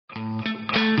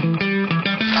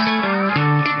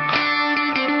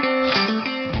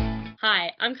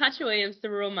Hi, I'm Katja Williams, the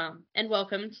Rural Mum, and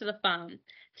welcome to The Farm.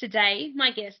 Today,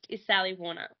 my guest is Sally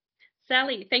Warriner.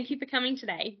 Sally, thank you for coming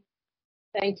today.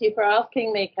 Thank you for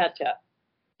asking me, Katja.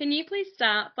 Can you please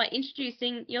start by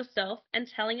introducing yourself and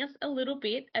telling us a little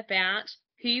bit about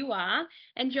who you are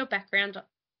and your background?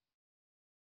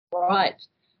 Right.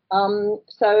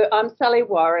 So I'm Sally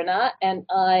Warriner, and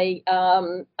I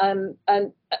am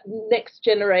next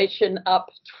generation up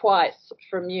twice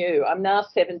from you. I'm now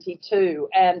 72,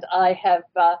 and I have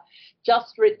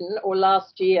just written, or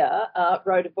last year,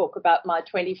 wrote a book about my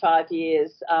 25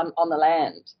 years on the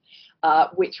land,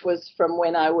 which was from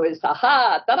when I was,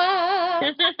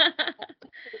 ta-da!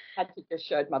 Katja just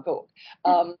showed my book.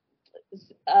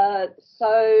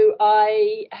 So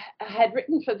I had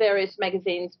written for various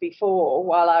magazines before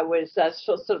while I was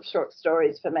sort of short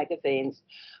stories for magazines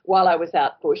while I was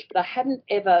out bush, but I hadn't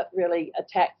ever really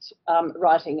attacked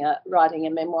writing a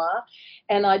memoir,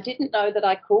 and I didn't know that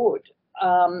I could.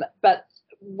 But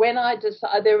when I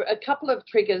decided, there were a couple of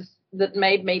triggers that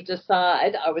made me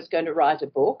decide I was going to write a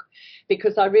book,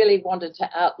 because I really wanted to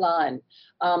outline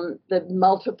the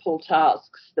multiple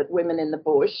tasks that women in the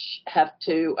bush have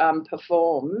to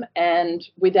perform, and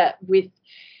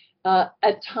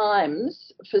at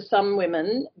times, for some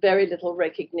women, very little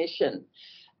recognition.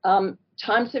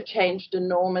 Times have changed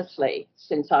enormously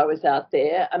since I was out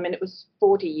there. I mean, it was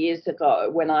 40 years ago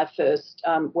when I first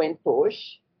went bush.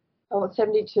 Oh,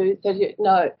 72, 30,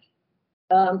 no,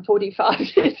 45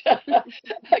 years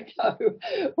ago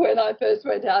when I first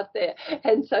went out there.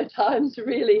 And so times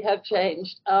really have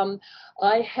changed.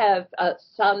 I have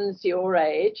sons your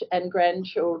age and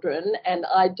grandchildren, and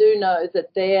I do know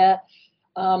that their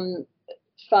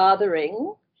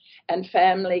fathering and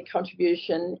family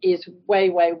contribution is way,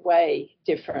 way, way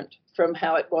different from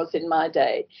how it was in my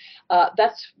day.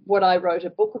 That's what I wrote a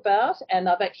book about, and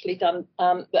I've actually done,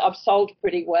 I've sold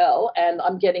pretty well, and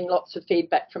I'm getting lots of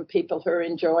feedback from people who are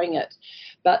enjoying it.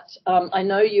 But I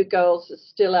know you girls are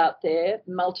still out there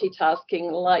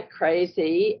multitasking like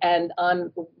crazy, and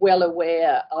I'm well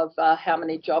aware of how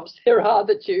many jobs there are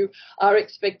that you are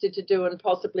expected to do, and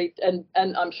possibly, and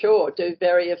I'm sure, do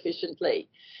very efficiently.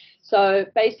 So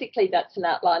basically that's an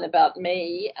outline about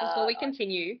me. Before we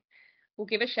continue, we'll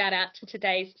give a shout out to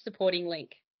today's supporting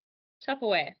link,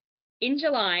 Tupperware. In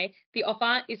July, the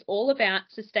offer is all about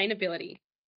sustainability.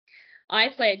 I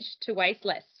pledge to waste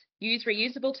less, use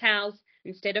reusable towels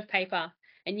instead of paper,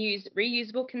 and use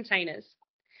reusable containers.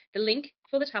 The link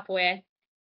for the Tupperware,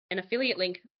 an affiliate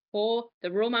link for the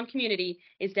Rural Mum community,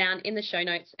 is down in the show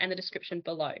notes and the description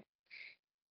below.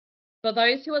 For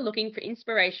those who are looking for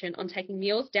inspiration on taking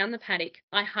meals down the paddock,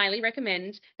 I highly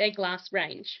recommend their glass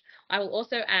range. I will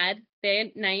also add their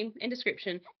name and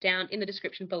description down in the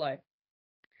description below.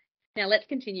 Now let's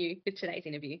continue with today's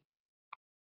interview.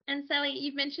 And Sally,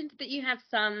 you've mentioned that you have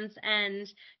sons and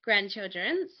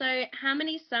grandchildren. So how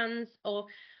many sons, or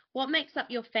what makes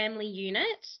up your family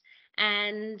unit?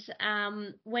 And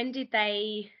when did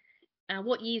they,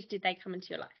 what years did they come into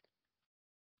your life?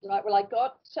 Right. Well,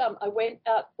 I went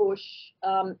out bush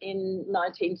in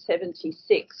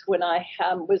 1976 when I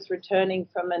was returning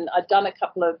from I'd done a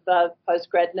couple of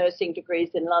postgrad nursing degrees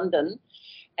in London,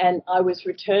 and I was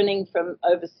returning from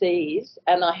overseas,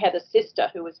 and I had a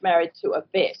sister who was married to a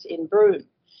vet in Broome.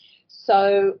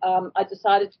 So I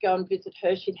decided to go and visit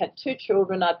her. She'd had 2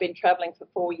 children. I'd been travelling for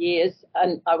 4 years,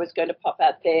 and I was going to pop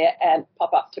out there and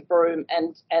pop up to Broome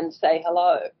and say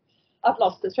hello. I've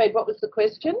lost the thread. What was the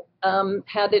question?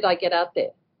 How did I get out there?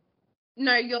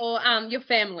 No, your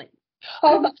family.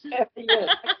 Oh, my family, yes.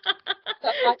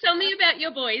 Tell me about your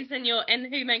boys and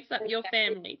who makes up your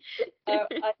family. I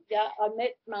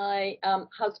met my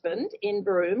husband in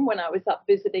Broome when I was up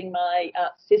visiting my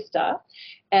sister,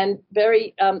 and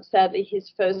very sadly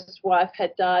his first wife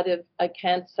had died of a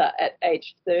cancer at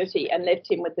age 30 and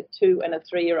left him with a 2- and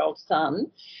 3-year-old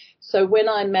son. So when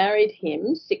I married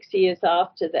him 6 years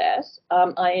after that,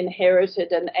 I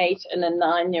inherited an 8- and a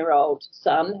 9-year-old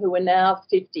son who are now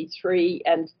 53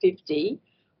 and 50,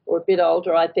 or a bit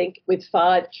older, I think, with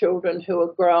 5 children who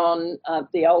are grown,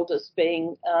 the oldest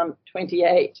being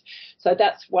 28. So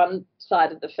that's one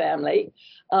side of the family.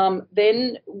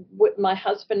 Then my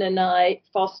husband and I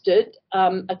fostered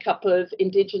a couple of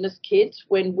Indigenous kids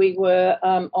when we were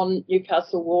on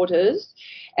Newcastle waters,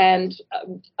 and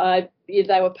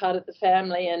they were part of the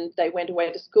family, and they went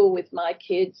away to school with my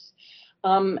kids.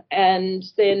 And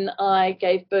then I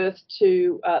gave birth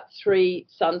to 3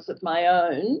 sons of my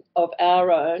own, of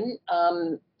our own.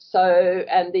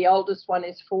 And the oldest one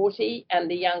is 40, and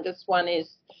the youngest one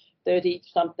is 30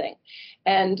 something.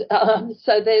 And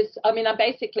so I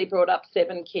basically brought up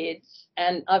 7 kids,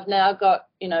 and I've now got,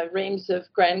 reams of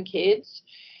grandkids,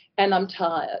 and I'm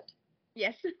tired.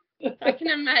 Yes, I can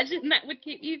imagine that would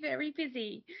keep you very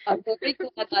busy. I'm very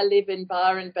glad I live in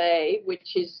Byron Bay,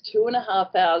 which is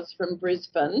 2.5 hours from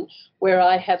Brisbane, where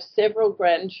I have several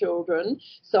grandchildren,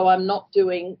 so I'm not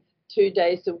doing 2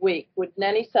 days a week. Would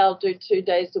Nanny Sal do 2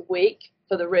 days a week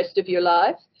for the rest of your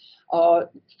life?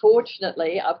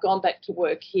 Fortunately, I've gone back to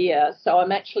work here, so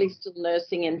I'm actually still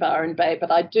nursing in Byron Bay,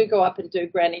 but I do go up and do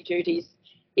granny duties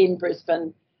in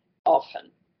Brisbane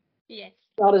often. Yes.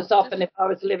 Not as often if I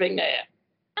was living there.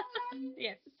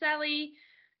 Yes. Sally,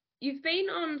 you've been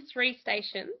on 3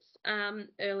 stations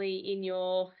early in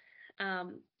your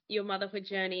motherhood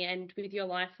journey and with your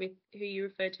life with who you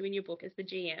refer to in your book as the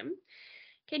GM.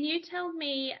 Can you tell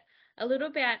me a little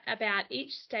bit about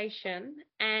each station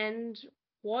and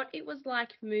what it was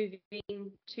like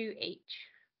moving to each?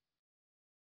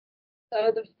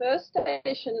 So the first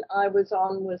station I was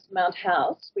on was Mount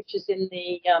House, which is in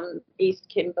the East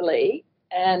Kimberley,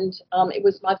 and it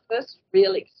was my first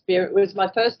real experience. It was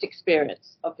my first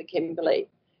experience of the Kimberley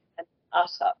and the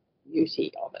utter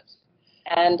beauty of it.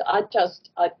 And I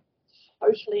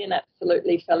totally and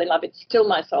absolutely fell in love. It's still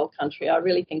my soul country. I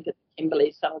really think that the Kimberley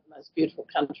is some of the most beautiful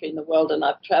country in the world, and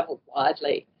I've travelled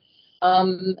widely.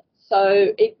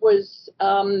 So it was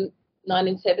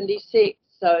 1976.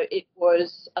 So it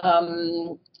was,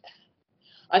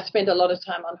 I spent a lot of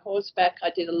time on horseback. I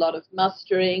did a lot of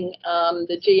mustering.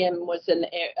 The GM was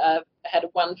had a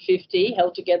 150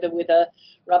 held together with a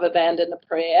rubber band and a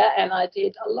prayer. And I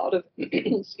did a lot of,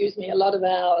 a lot of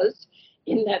hours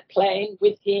in that plane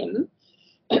with him,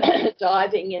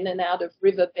 diving in and out of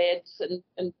riverbeds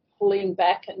and pulling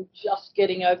back and just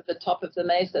getting over the top of the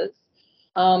mesas.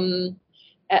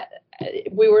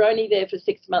 We were only there for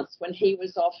 6 months when he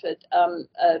was offered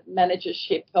a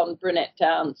managership on Brunette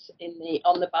Downs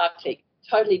on the Barclay.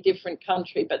 Totally different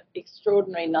country, but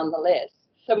extraordinary nonetheless.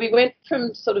 So we went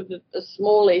from sort of a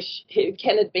smallish.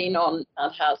 Ken had been on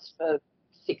Mount House for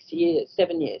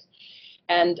 7 years,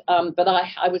 and but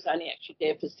I was only actually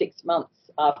there for 6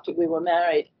 months after we were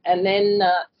married, and then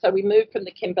so we moved from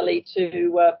the Kimberley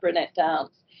to Brunette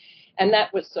Downs. And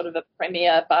that was sort of a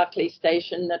premier Barclay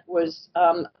station that was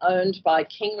owned by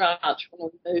King Ranch when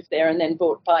we moved there and then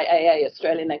bought by AA,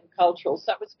 Australian Agricultural.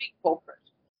 So it was a big corporate.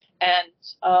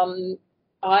 And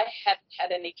I hadn't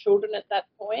had any children at that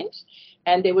point,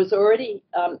 and there was already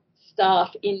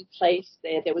staff in place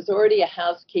there. There was already a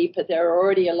housekeeper. There were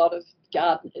already a lot of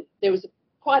gardeners. There was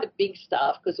quite a big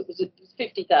staff because it was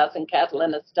 50,000 cattle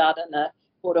and a stud and a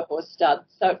quarter horse stud.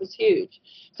 So it was huge.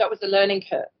 So it was a learning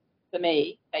curve for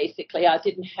me, basically. I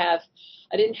didn't have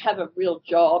a real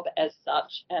job as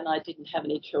such, and I didn't have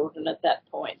any children at that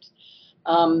point.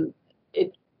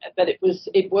 But it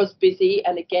was busy,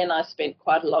 and again, I spent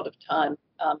quite a lot of time,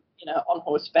 on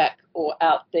horseback or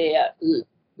out there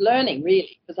learning,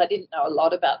 really, because I didn't know a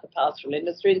lot about the pastoral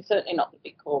industry, and certainly not the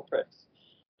big corporates.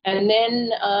 And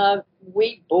then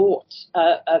we bought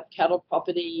a cattle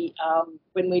property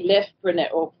when we left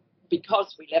Brunette, or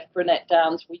because we left Brunette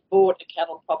Downs, we bought a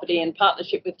cattle property in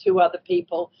partnership with 2 other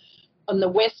people on the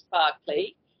West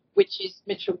Barclay, which is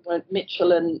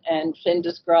Mitchell and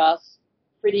Flinders grass,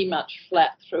 pretty much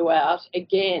flat throughout.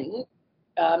 Again,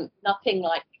 nothing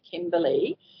like the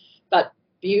Kimberley, but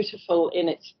beautiful in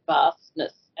its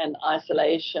vastness and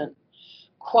isolation.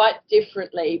 Quite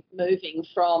differently moving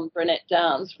from Brunette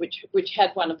Downs, which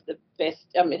had one of the best,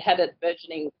 it had a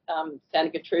burgeoning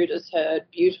Santa Gertrudis herd,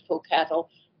 beautiful cattle,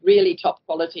 really top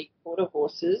quality quarter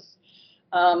horses,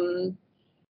 and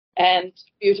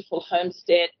beautiful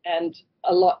homestead, and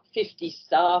 50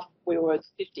 staff. We were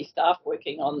 50 staff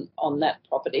working on that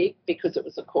property because it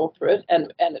was a corporate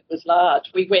and it was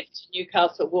large. We went to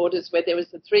Newcastle Waters where there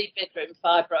was a 3-bedroom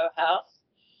 5-row house.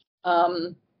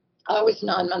 I was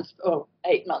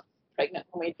 8 months pregnant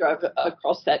when we drove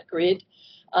across that grid.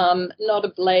 Not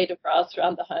a blade of grass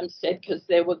around the homestead because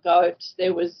there were goats.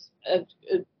 There was a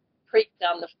creek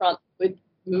down the front with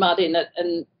mud in it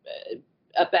and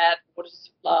a bad water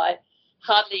supply,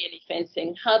 hardly any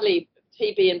fencing, hardly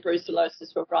TB and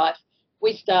brucellosis were rife.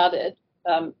 We started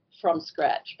from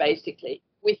scratch, basically,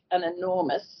 with an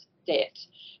enormous debt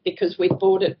because we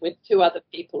bought it with 2 other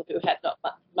people who had not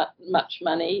much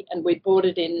money, and we bought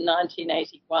it in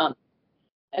 1981.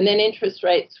 And then interest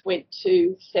rates went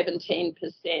to 17%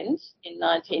 in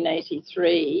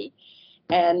 1983.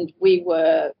 And we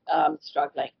were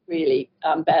struggling, really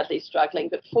badly struggling.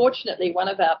 But fortunately, one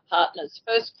of our partners'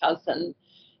 first cousin,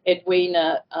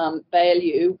 Edwina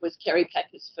Bailey, was Kerry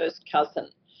Packer's first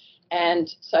cousin.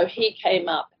 And so he came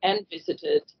up and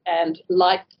visited and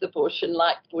liked the bush and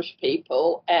liked bush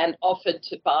people and offered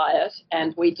to buy it.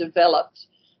 And we developed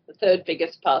the third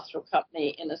biggest pastoral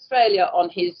company in Australia on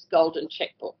his golden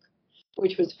checkbook,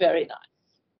 which was very nice.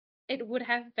 It would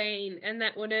have been, and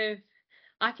that would have,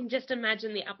 I can just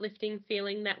imagine the uplifting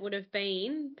feeling that would have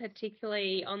been,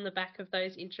 particularly on the back of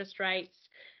those interest rates,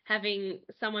 having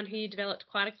someone who you developed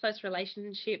quite a close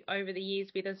relationship over the years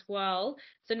with as well.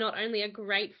 So not only a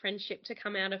great friendship to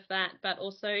come out of that, but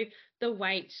also the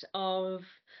weight of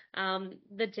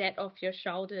the debt off your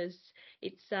shoulders.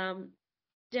 It's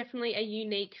definitely a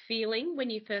unique feeling when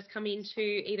you first come into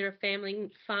either a family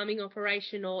farming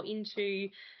operation or into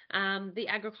the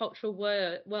agricultural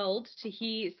world, to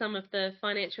hear some of the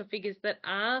financial figures that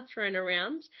are thrown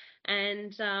around.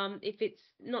 And if it's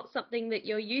not something that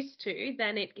you're used to,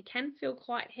 then it can feel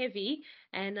quite heavy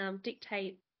and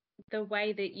dictate the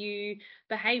way that you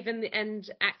behave and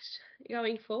act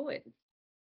going forward.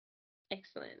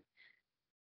 Excellent.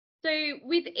 So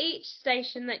with each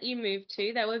station that you moved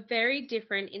to, they were very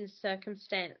different in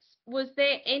circumstance. Was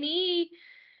there any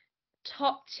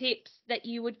top tips that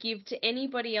you would give to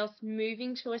anybody else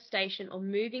moving to a station or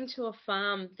moving to a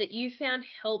farm that you found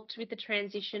helped with the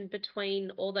transition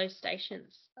between all those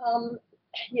stations?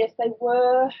 Yes, they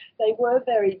were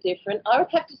very different. I would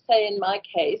have to say in my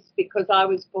case, because I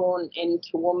was born in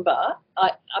Toowoomba,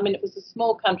 I mean, it was a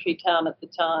small country town at the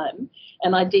time,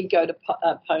 and I did go to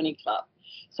Pony Club.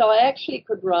 So I actually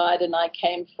could ride, and I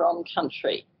came from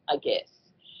country, I guess.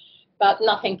 But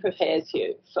nothing prepares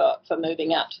you for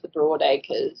moving out to the broad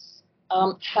acres.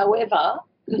 However,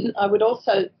 I would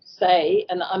also say,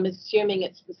 and I'm assuming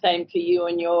it's the same for you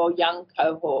and your young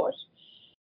cohort,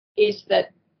 is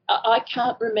that I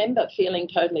can't remember feeling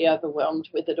totally overwhelmed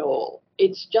with it all.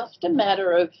 It's just a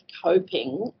matter of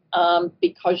coping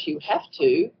because you have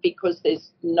to, because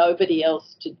there's nobody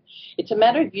else to. It's a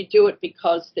matter of you do it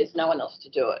because there's no one else to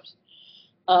do it.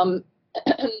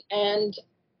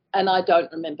 And I don't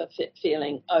remember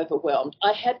feeling overwhelmed.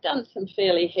 I had done some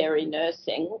fairly hairy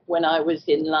nursing when I was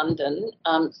in London,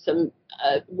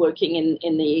 working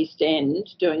in the East End,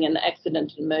 doing an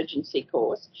accident and emergency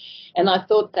course, and I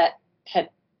thought that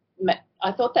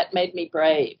made me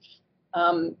brave,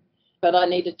 but I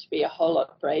needed to be a whole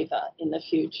lot braver in the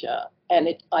future. And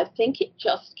I think it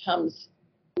just comes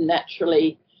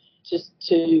naturally just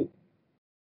to.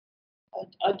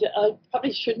 I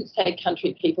probably shouldn't say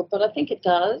country people, but I think it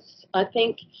does. I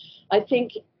think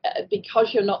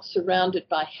because you're not surrounded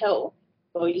by help,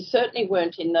 well, you certainly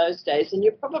weren't in those days, and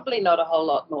you're probably not a whole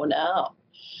lot more now,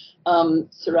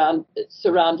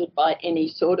 surrounded by any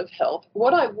sort of help.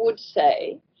 What I would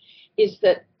say is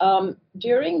that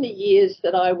during the years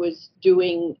that I was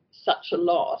doing such a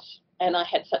lot, and I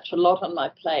had such a lot on my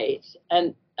plate,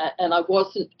 and I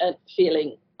wasn't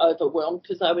feeling overwhelmed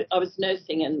because I was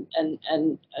nursing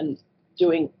and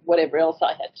doing whatever else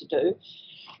I had to do.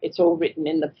 It's all written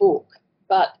in the book.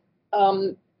 But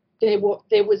there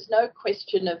was no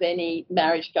question of any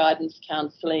marriage guidance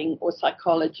counselling or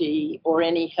psychology or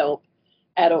any help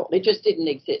at all. It just didn't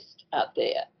exist out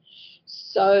there.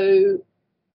 So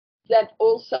that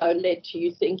also led to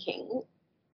you thinking,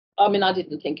 I mean, I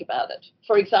didn't think about it.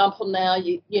 For example, now,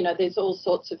 you know, there's all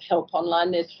sorts of help online.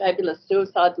 There's fabulous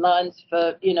suicide lines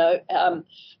for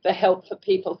help for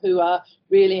people who are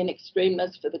really in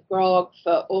extremeness, for the grog,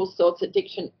 for all sorts of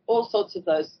addiction, all sorts of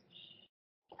those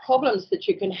problems that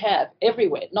you can have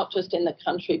everywhere, not just in the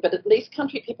country, but at least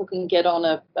country people can get on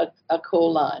a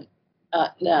call line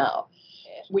now,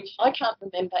 which I can't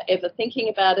remember ever thinking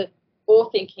about it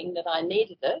or thinking that I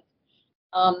needed it.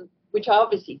 Which I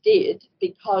obviously did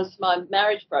because my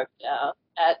marriage broke down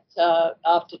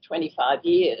after 25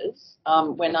 years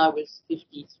when I was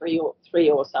 53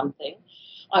 or something.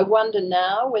 I wonder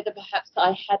now whether perhaps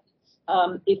I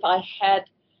hadn't, if I had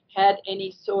had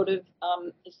any sort of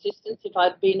assistance, if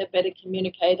I'd been a better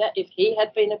communicator, if he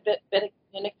had been a better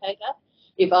communicator,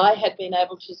 if I had been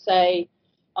able to say,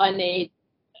 I need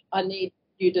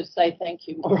you to say thank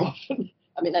you more often.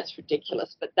 I mean, that's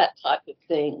ridiculous, but that type of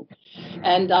thing.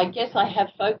 And I guess I have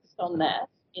focused on that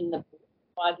in the book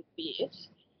quite a bit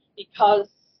because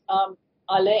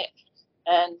I left.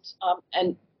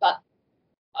 But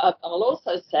I'll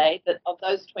also say that of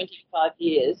those 25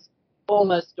 years,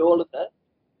 almost all of it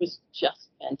was just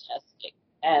fantastic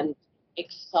and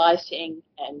exciting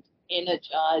and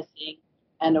energizing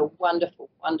and a wonderful,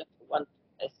 wonderful, wonderful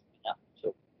place to be up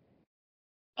to.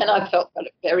 And I felt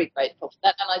very grateful for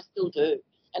that, and I still do.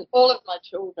 And all of my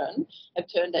children have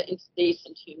turned out into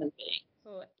decent human beings.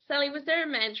 Cool. Sally, was there a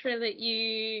mantra that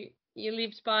you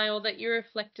lived by or that you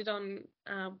reflected on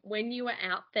when you were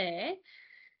out there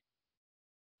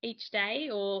each day,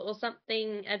 or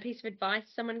something, a piece of advice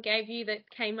someone gave you that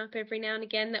came up every now and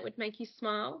again that would make you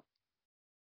smile?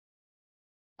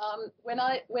 When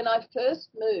I first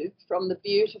moved from the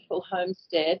beautiful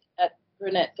homestead at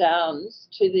Brunette Downs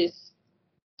to this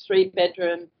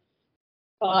 3-bedroom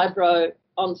 5-row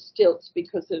on stilts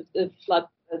because of the flood,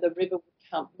 the river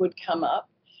would come up,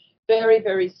 very,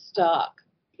 very stark,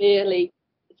 barely,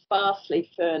 sparsely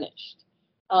furnished.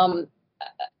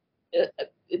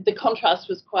 The contrast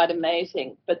was quite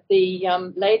amazing. But the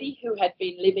lady who had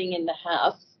been living in the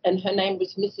house, and her name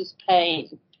was Mrs.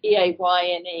 Payne, Payne,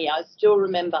 I still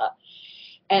remember.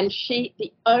 And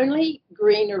the only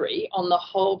greenery on the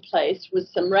whole place was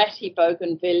some ratty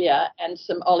bougainvillea and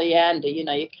some oleander. You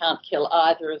know, you can't kill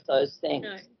either of those things.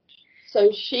 No.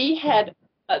 So she had,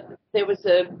 there was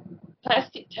a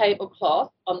plastic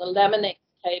tablecloth on the Laminex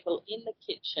table in the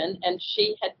kitchen, and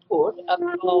she had put a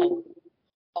bowl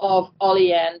of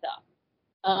oleander,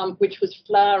 which was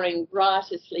flowering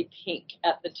brightly pink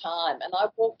at the time. And I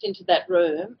walked into that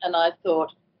room and I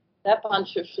thought, that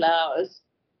bunch of flowers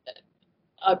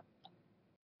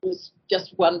was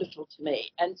just wonderful to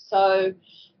me. And so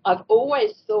I've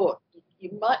always thought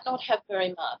you might not have very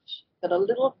much, but a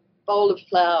little bowl of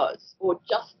flowers or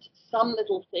just some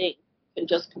little thing can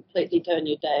just completely turn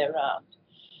your day around.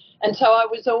 And so I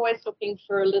was always looking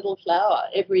for a little flower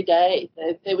every day.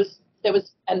 There was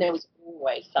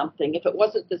always something. If it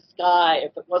wasn't the sky,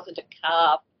 if it wasn't a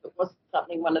calf, if it wasn't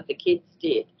something one of the kids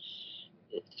did,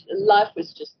 life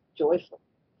was just joyful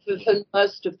for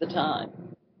most of the time,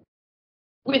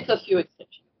 with a few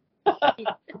exceptions.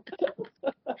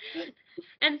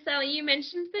 And Sally, you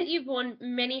mentioned that you've worn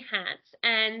many hats,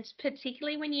 and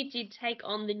particularly when you did take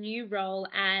on the new role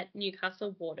at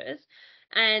Newcastle Waters,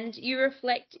 and you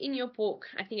reflect in your book,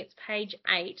 I think it's page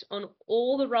 8, on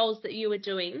all the roles that you were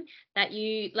doing that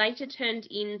you later turned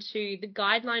into the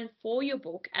guideline for your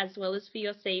book as well as for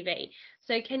your CV.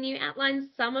 So can you outline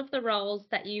some of the roles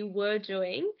that you were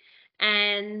doing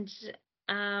and,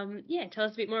 tell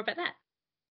us a bit more about that?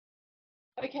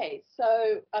 Okay,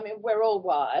 so, I mean, we're all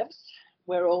wives.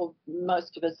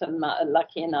 Most of us are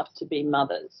lucky enough to be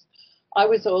mothers. I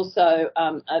was also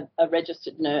a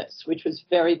registered nurse, which was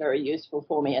very, very useful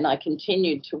for me. And I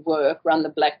continued to run the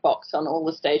black box on all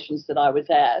the stations that I was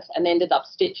at, and ended up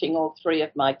stitching all 3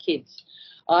 of my kids'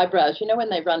 eyebrows. You know, when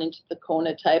they run into the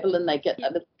corner table and they get a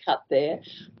little cut there?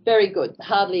 Very good.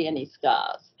 Hardly any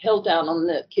scars. Held down on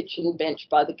the kitchen bench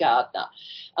by the gardener.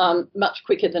 Much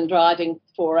quicker than driving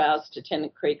 4 hours to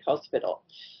Tennant Creek Hospital.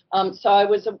 So I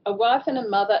was a wife and a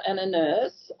mother and a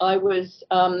nurse. I was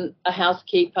a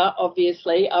housekeeper,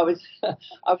 obviously. I was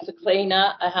a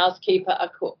cleaner, a housekeeper, a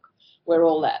cook. We're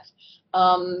all that.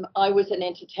 I was an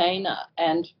entertainer,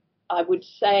 and I would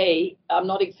say, I'm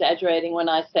not exaggerating when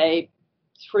I say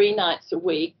 3 nights a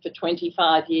week for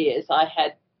 25 years, I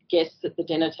had guests at the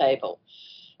dinner table.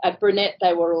 At Brunette,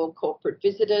 they were all corporate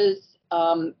visitors,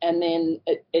 and then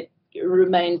it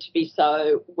remained to be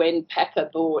so when Packer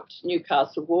bought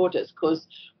Newcastle Waters, because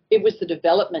it was the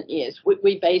development years.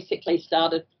 We basically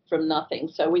started from nothing.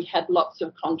 So we had lots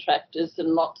of contractors and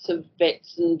lots of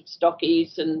vets and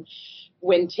stockies, and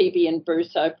when TB and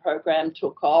Brousseau program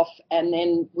took off, and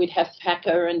then we'd have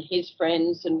Packer and his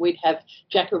friends, and we'd have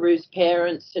Jackaroo's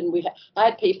parents, and I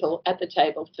had people at the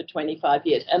table for 25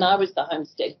 years, and I was the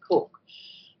homestead cook.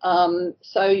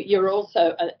 So you're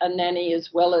also a nanny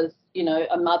as well as, you know,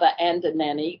 a mother and a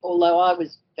nanny, although I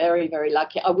was very, very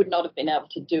lucky. I would not have been able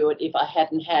to do it if I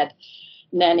hadn't had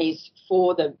nannies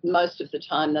for the most of the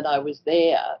time that I was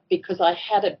there, because I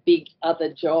had a big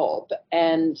other job,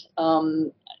 and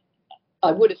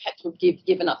I would have had to have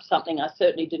given up something. I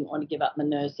certainly didn't want to give up my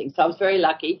nursing. So I was very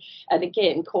lucky. And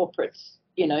again, corporates,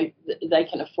 you know, they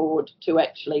can afford to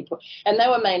actually put, and they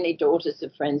were mainly daughters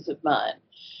of friends of mine.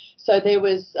 So there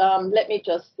was, let me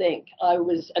just think, I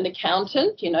was an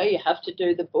accountant. You know, you have to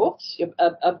do the books. You're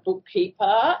a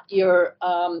bookkeeper. You're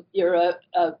a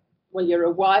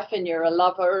wife, and you're a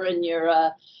lover, and you're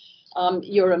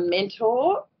a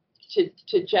mentor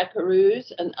to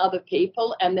Jackaroos and other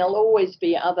people. And there'll always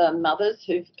be other mothers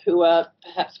who are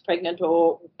perhaps pregnant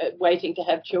or waiting to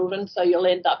have children. So you'll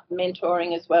end up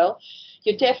mentoring as well.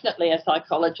 You're definitely a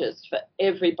psychologist for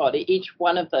everybody. Each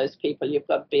one of those people you've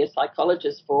got to be a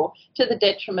psychologist for, to the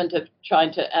detriment of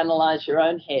trying to analyse your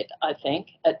own head, I think,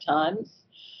 at times.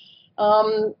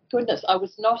 Goodness, I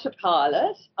was not a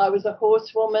pilot. I was a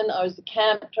horsewoman. I was a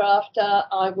camp drafter.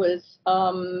 I was,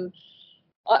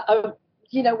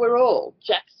 you know, we're all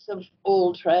jacks of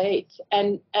all trades,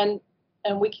 and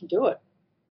we can do it,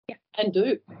 and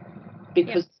do,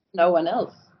 because no one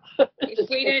else. If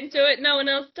we don't do it, no one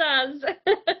else does.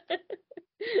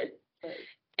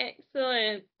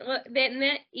 Excellent. Well, then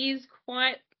that is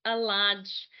quite a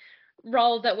large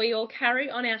role that we all carry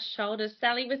on our shoulders.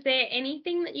 Sally, was there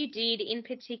anything that you did in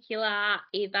particular,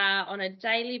 either on a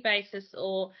daily basis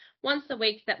or once a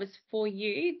week, that was for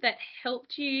you that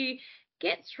helped you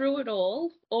get through it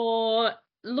all, or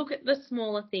look at the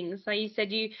smaller things? So you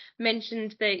said, you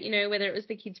mentioned that, whether it was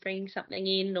the kids bringing something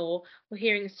in, or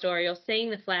hearing a story, or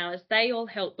seeing the flowers, they all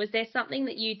help. Was there something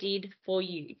that you did for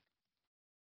you?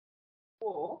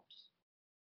 Walked.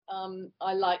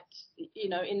 I liked,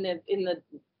 in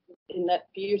that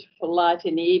beautiful light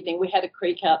in the evening, we had a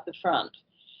creek out the front.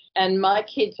 And my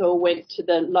kids all went to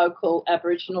the local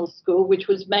Aboriginal school, which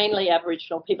was mainly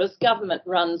Aboriginal people. It's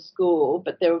government-run school,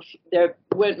 but there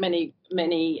weren't many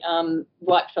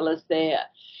white fellas there.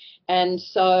 And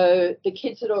so the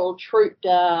kids had all trooped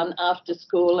down after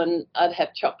school, and I'd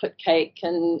have chocolate cake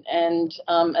and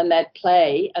they'd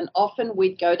play. And often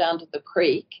we'd go down to the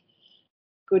creek.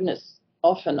 Goodness,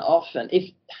 often,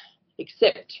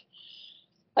 except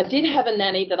I did have a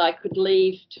nanny that I could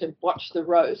leave to watch the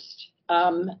roast,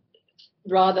 and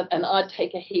I'd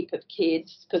take a heap of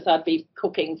kids because I'd be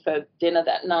cooking for dinner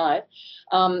that night,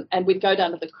 and we'd go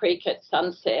down to the creek at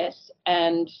sunset,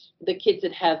 and the kids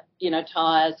would have,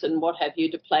 tyres and what have you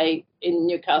to play in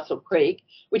Newcastle Creek,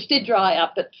 which did dry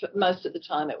up, but for most of the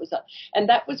time it was up. And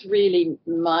that was really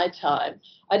my time.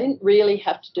 I didn't really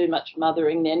have to do much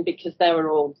mothering then because they were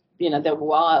all, they were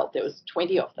wild. There was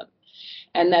 20 of them.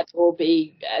 And they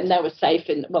were safe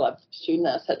I assume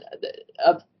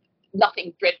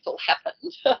nothing dreadful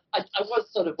happened. I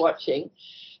was sort of watching,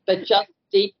 but just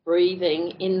deep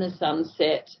breathing in the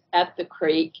sunset at the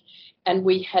creek, and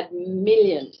we had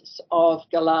millions of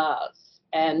galahs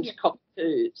and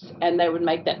cockatoos, and they would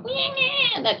make that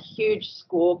and that huge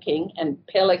squawking, and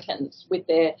pelicans with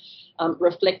their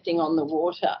reflecting on the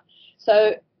water.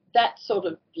 So that sort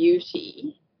of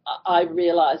beauty, I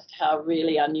realised how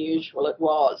really unusual it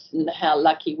was, and how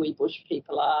lucky we bush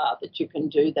people are that you can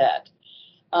do that.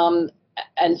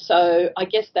 And so I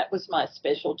guess that was my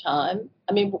special time.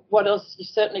 I mean, what else? You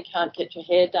certainly can't get your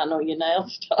hair done or your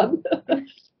nails done.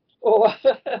 Or,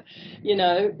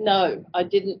 no, I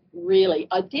didn't really.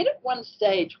 I did at one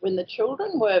stage when the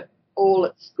children were all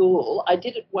at school, I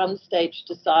did at one stage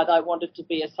decide I wanted to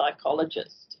be a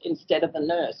psychologist instead of a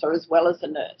nurse, or as well as a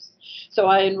nurse. So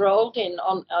I enrolled in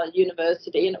on a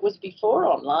university, and it was before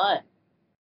online.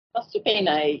 Must have been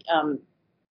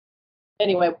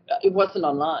anyway, it wasn't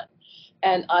online.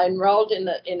 And I enrolled in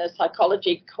a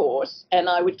psychology course, and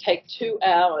I would take 2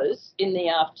 hours in the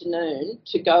afternoon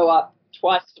to go up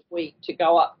twice a week, to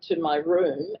go up to my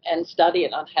room and study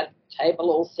it. I'd have a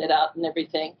table all set out and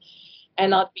everything.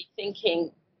 And I'd be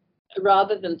thinking,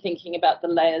 rather than thinking about the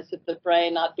layers of the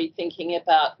brain, I'd be thinking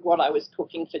about what I was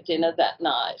cooking for dinner that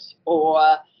night,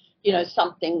 or,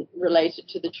 something related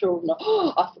to the children.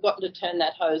 Oh, I've forgotten to turn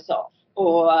that hose off.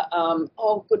 Or,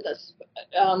 oh goodness,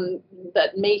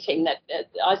 that meeting, that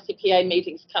ICPA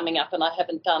meeting's coming up, and I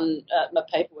haven't done my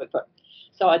paperwork for it.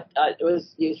 So it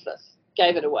was useless.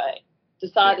 Gave it away.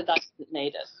 Decided I didn't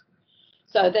need it.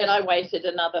 So then I waited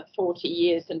another 40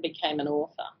 years and became an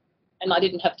author, and I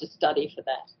didn't have to study for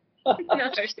that.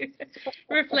 No.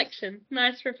 Reflection.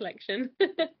 Nice reflection.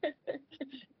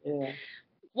 Yeah.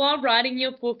 While writing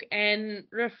your book and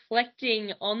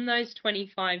reflecting on those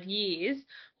 25 years,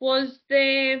 was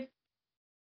there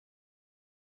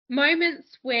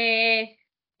moments where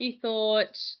you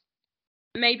thought,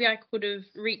 maybe I could have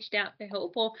reached out for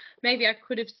help, or maybe I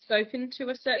could have spoken to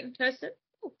a certain person?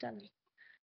 Oh, done.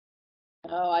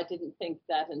 No, I didn't think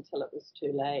that until it was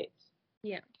too late.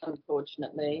 Yeah.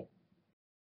 Unfortunately.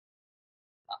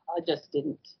 I just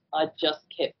didn't. I just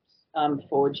kept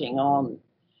forging on.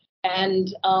 And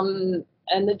the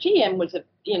GM was it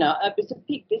was a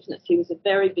big business. He was a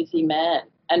very busy man,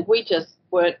 and we just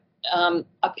weren't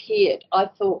appeared. I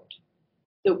thought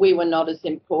that we were not as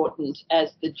important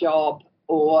as the job,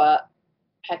 or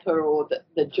Packer, or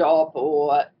the job,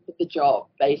 or the job,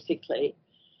 basically.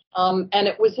 And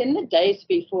it was in the days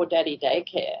before Daddy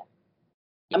Daycare.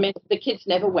 I mean, the kids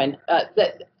never went.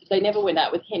 They never went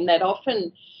out with him. They'd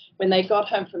often, when they got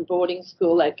home from boarding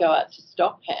school, they'd go out to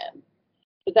Stockham.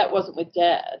 But that wasn't with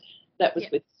Dad. That was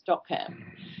with Stockham.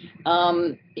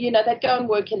 They'd go and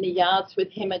work in the yards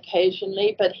with him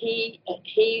occasionally, but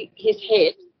his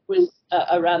head was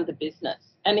around the business,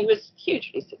 and he was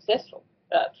hugely successful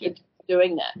for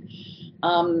doing that.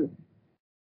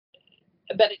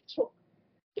 But it took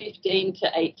 15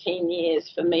 to 18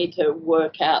 years for me to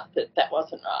work out that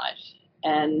wasn't right,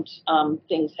 and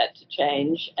things had to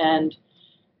change, and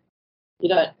you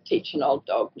don't teach an old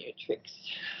dog new tricks.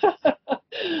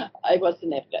 I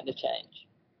wasn't ever going to change.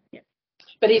 Yeah.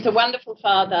 But he's a wonderful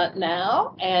father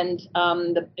now, and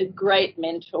a great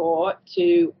mentor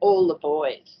to all the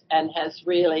boys, and has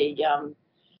really.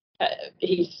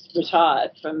 He's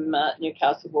retired from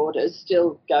Newcastle Waters,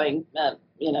 still going,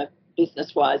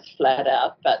 business-wise flat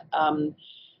out, but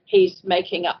he's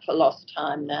making up for lost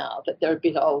time now that they're a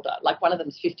bit older. Like one of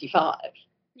them's 55.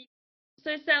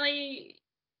 So, Sally,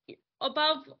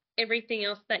 above everything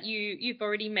else that you've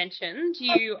already mentioned,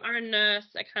 you are a nurse,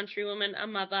 a countrywoman, a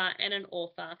mother, and an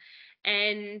author,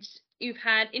 and you've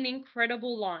had an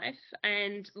incredible life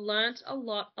and learnt a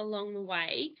lot along the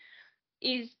way.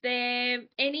 Is there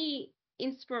any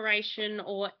inspiration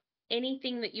or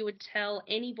anything that you would tell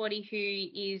anybody who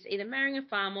is either marrying a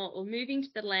farmer or moving to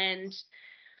the land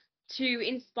to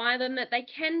inspire them that they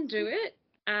can do it,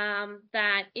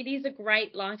 that it is a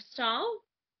great lifestyle,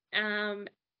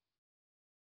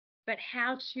 but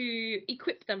how to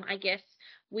equip them, I guess,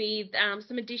 with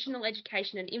some additional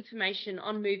education and information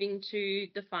on moving to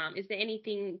the farm? Is there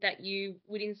anything that you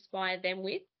would inspire them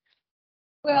with?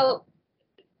 Well,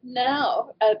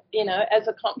 now, as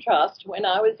a contrast, when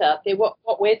I was out there,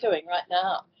 what we're doing right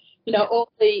now, all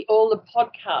the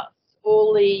podcasts,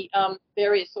 all the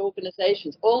various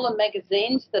organisations, all the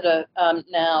magazines that are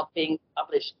now being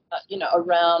published,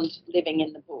 around living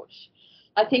in the bush.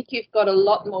 I think you've got a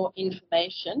lot more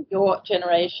information. Your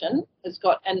generation has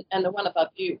got, and the one above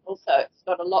you also, has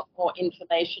got a lot more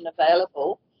information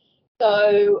available.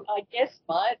 So I guess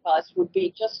my advice would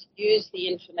be just use the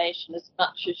information as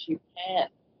much as you can.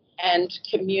 And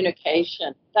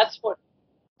communication. That's what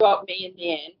got me in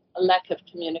the end, a lack of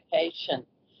communication.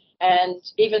 And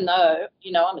even though,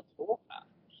 I'm a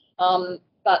talker,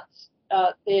 but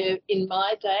in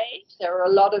my day, there are a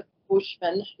lot of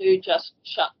bushmen who just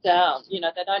shut down. They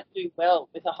don't do well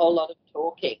with a whole lot of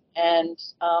talking, and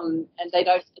they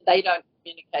don't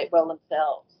communicate well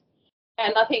themselves.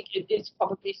 And I think it is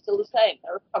probably still the same.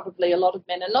 There are probably a lot of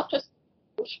men, and not just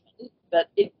bushmen, but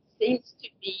it seems to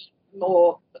be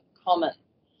more common.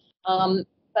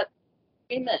 But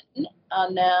women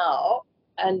are now,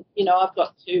 and I've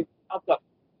got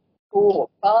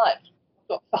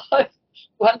five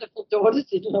wonderful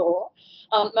daughters-in-law,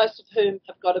 most of whom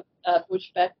have got a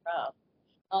bush background.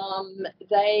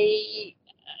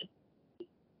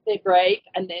 They're brave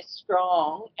and they're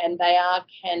strong and they are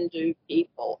can-do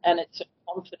people, and it's a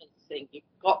confidence thing. You've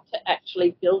got to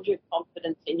actually build your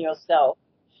confidence in yourself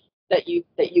that you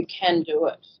can do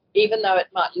it, even though it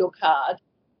might look hard.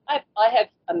 I have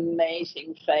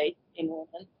amazing faith in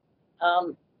women.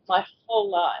 My whole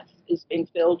life has been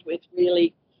filled with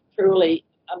really, truly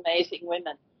amazing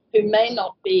women who may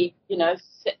not be,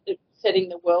 setting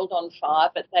the world on fire,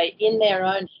 but they, in their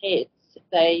own heads,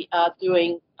 they are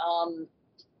doing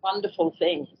wonderful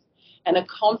things. And a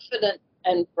confident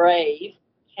and brave,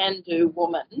 can-do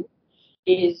woman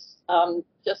is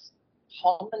just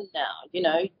common now.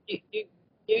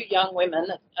 You young women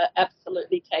are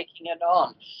absolutely taking it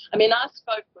on. I mean, I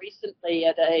spoke recently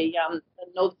at a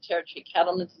Northern Territory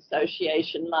Cattlemen's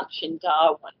Association lunch in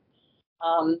Darwin.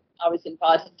 I was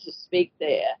invited to speak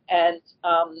there, and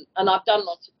I've done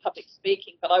lots of public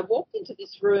speaking, but I walked into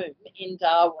this room in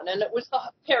Darwin, and it was the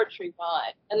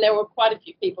territory-wide, and there were quite a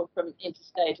few people from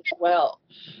interstate as well.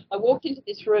 I walked into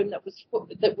this room that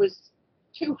was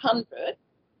 200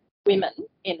 women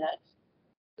in it,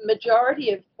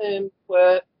 majority of whom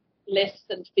were less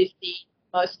than 50,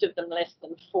 most of them less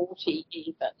than 40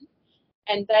 even.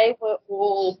 And they were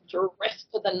all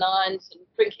dressed to the nines and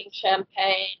drinking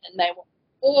champagne, and they were,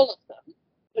 all of them,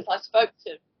 because I spoke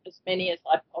to as many as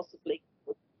I possibly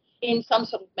could, in some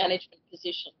sort of management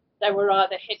position. They were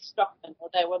either head stockmen, or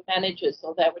they were managers,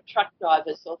 or they were truck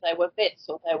drivers, or they were vets,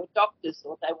 or they were doctors,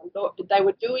 or they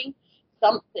were doing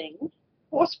something,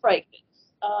 horse breakers,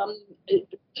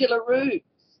 gillaroos,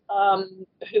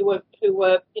 who were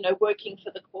working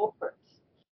for the corporates.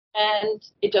 And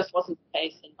it just wasn't the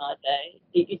case in my day.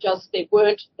 There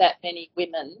weren't that many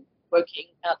women working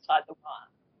outside the wire.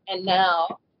 And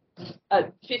now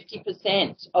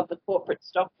 50% of the corporate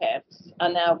stock camps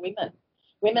are now women.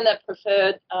 Women are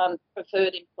preferred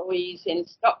employees in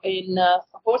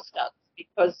horse studs,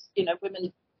 because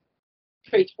women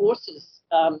treat horses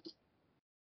a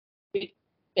bit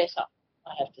better,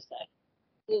 I have to say.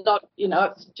 Not,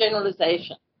 it's a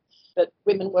generalisation, but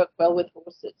women work well with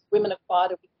horses. Women are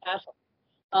quieter with cattle.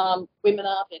 Women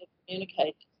are better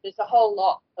communicators. There's a whole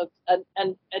lot of,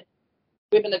 and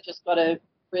women have just got to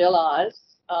realise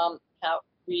how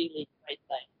really great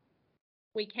they are.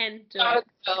 We can do it.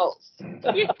 Girls.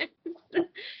 Yes.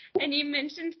 And you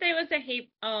mentioned there was a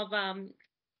heap of,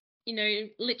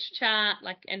 literature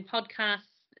and podcasts.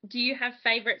 Do you have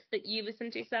favourites that you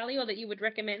listen to, Sally, or that you would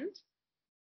recommend?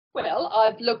 Well,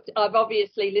 I've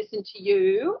obviously listened to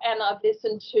you, and I've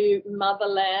listened to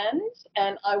Motherland,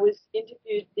 and I was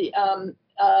interviewed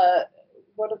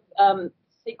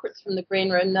Secrets from the Green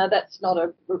Room. No, that's not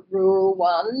a rural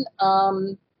one.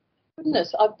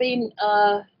 Goodness, I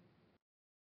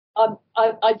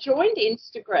joined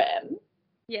Instagram.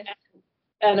 Yes.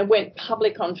 And it went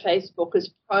public on Facebook as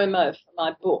promo for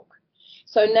my book.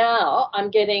 So now I'm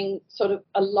getting sort of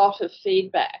a lot of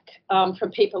feedback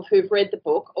from people who've read the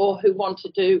book or who want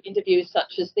to do interviews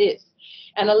such as this.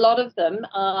 And a lot of them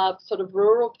are sort of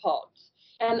rural pods.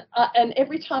 And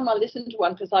every time I listen to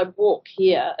one, because I walk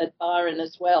here at Byron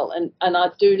as well, and I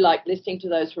do like listening to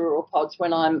those rural pods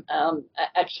when I'm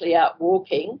actually out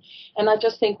walking, and I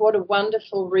just think what a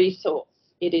wonderful resource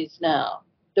it is now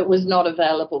that was not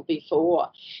available before.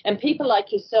 And people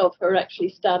like yourself who are actually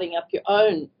starting up your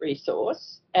own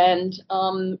resource and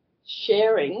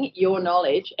sharing your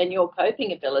knowledge and your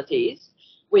coping abilities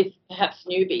with perhaps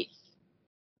newbies.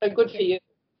 So good for you.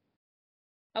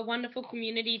 A wonderful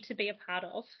community to be a part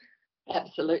of.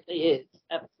 Absolutely is.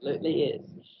 Absolutely is.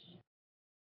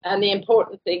 And the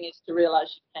important thing is to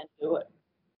realise you can do it.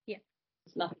 Yeah.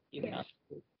 There's nothing you can't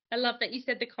do. I love that you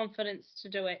said the confidence to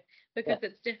do it, because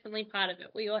it's definitely part of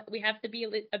it. We have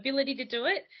the ability to do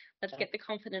it. Let's get the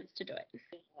confidence to do it.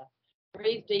 Yeah.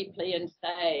 Breathe deeply and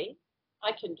say,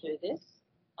 I can do this.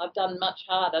 I've done much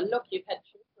harder. Look, you've had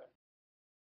children.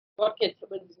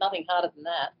 There's nothing harder than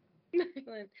that.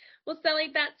 Well,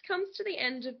 Sally, that comes to the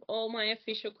end of all my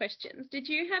official questions. Did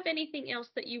you have anything else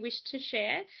that you wish to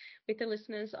share with the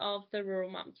listeners of the Rural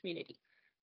Mum community?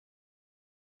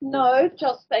 No,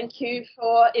 just thank you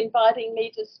for inviting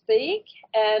me to speak.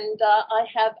 And I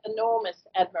have enormous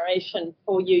admiration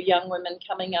for you young women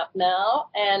coming up now.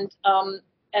 And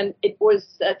it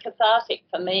was cathartic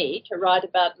for me to write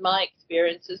about my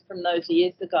experiences from those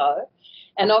years ago.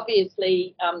 And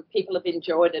obviously people have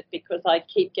enjoyed it because I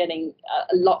keep getting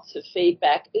lots of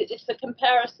feedback. It's a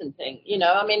comparison thing, you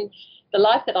know. I mean, the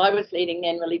life that I was leading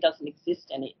then really doesn't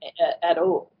exist at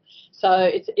all. So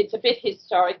it's a bit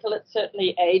historical. It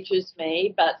certainly ages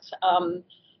me, but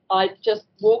I just,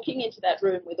 walking into that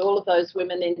room with all of those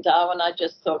women in Darwin, I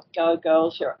just thought, go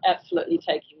girls, you're absolutely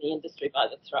taking the industry by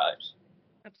the throat.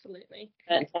 Absolutely.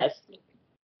 Fantastic.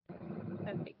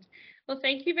 Perfect. Well,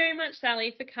 thank you very much,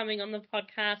 Sally, for coming on the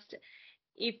podcast.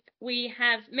 If we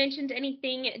have mentioned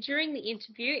anything during the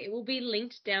interview, it will be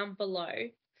linked down below.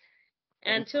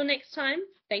 Until next time,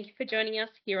 thank you for joining us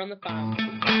here on The Farm.